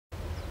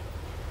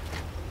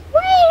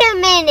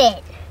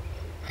minute.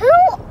 Who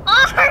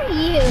are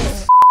you?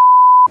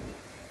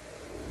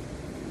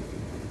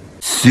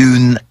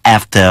 Soon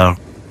after.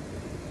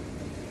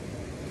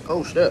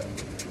 Oh shit.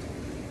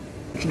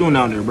 What you doing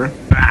down there, bro?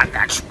 I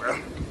got you, bro.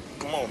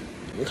 Come on.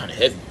 You're kind of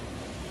heavy.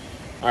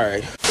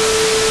 Alright.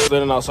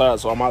 Standing outside,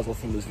 so I might as well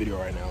film this video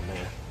right now,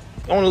 man.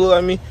 You want to look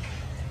at me?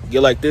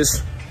 Get like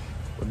this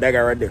with that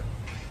guy right there.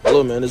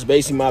 Look, man, this is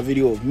basically my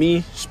video of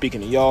me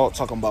speaking to y'all,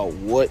 talking about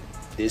what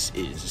this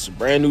is. It's a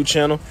brand new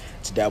channel.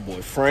 It's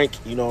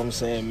DatBoiFrank. You know what I'm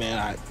saying,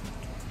 man?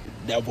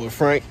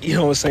 DatBoiFrank. You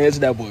know what I'm saying? It's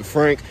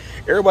DatBoiFrank.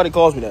 Everybody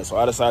calls me that, so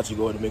I decided to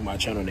go ahead and make my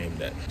channel name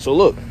that. So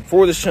look,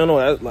 for this channel,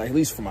 like at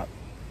least for my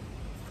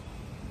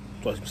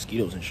plus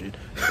mosquitoes and shit.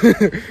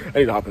 I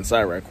need to hop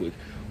inside right quick.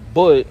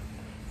 But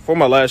for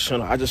my last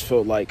channel, I just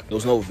felt like there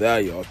was no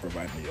value I was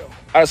providing to y'all.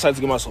 I decided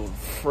to give myself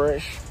a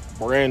fresh,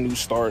 brand new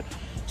start.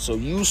 So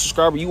you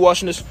subscriber, you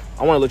watching this,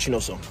 I want to let you know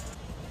something.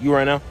 You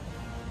right now,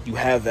 you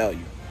have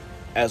value.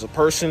 As a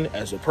person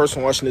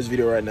watching this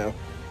video right now,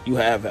 you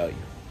have value.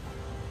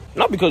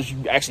 Not because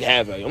you actually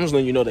have value. I'm just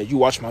letting you know that you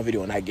watched my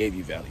video and I gave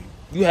you value.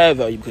 You have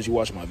value because you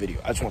watched my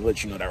video. I just want to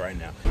let you know that right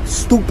now.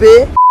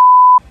 Stupid.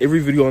 Every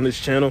video on this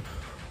channel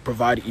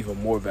provided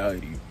even more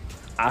value to you.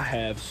 I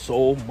have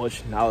so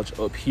much knowledge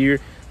up here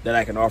that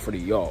I can offer to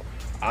y'all.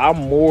 I'm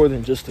more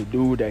than just a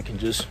dude that can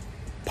just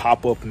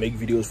pop up and make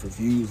videos for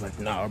views. Like,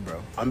 nah,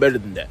 bro, I'm better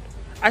than that.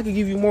 I can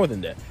give you more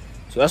than that.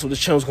 So that's what this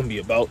channel's gonna be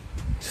about.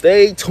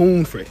 Stay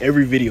tuned for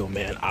every video,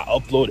 man. I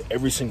upload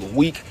every single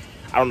week.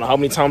 I don't know how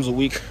many times a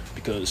week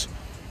because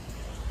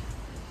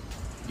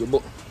your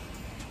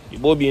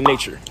boy be in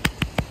nature.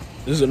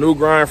 This is a new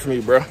grind for me,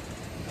 bro.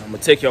 I'm gonna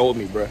take y'all with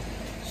me, bro.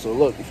 So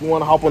look, if you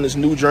want to hop on this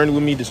new journey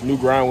with me, this new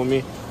grind with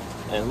me,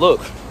 and look,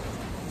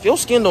 if your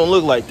skin don't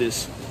look like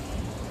this,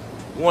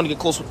 you want to get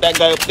close with that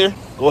guy up there,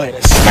 go ahead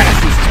and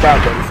smash this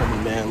subscribe button for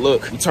me, man.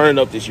 Look, we turning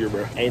up this year,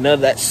 bro. Ain't none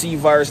of that C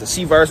virus. The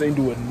C virus ain't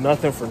doing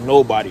nothing for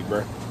nobody,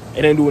 bro.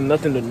 It ain't doing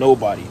nothing to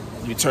nobody.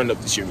 We turned up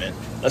this year, man.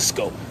 Let's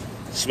go.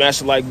 Smash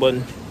the like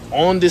button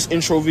on this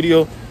intro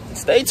video. And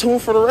stay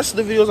tuned for the rest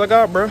of the videos I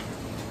got, bro.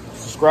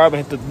 Subscribe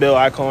and hit the bell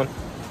icon.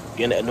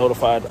 Getting that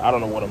notified. I don't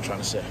know what I'm trying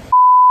to say.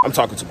 I'm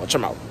talking too much.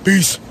 I'm out.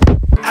 Peace.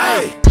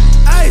 Hey,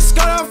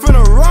 Scott out from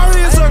the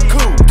Rari is a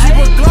coupe. Keep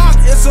a Glock,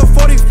 it's a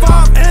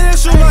 45, and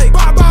it's a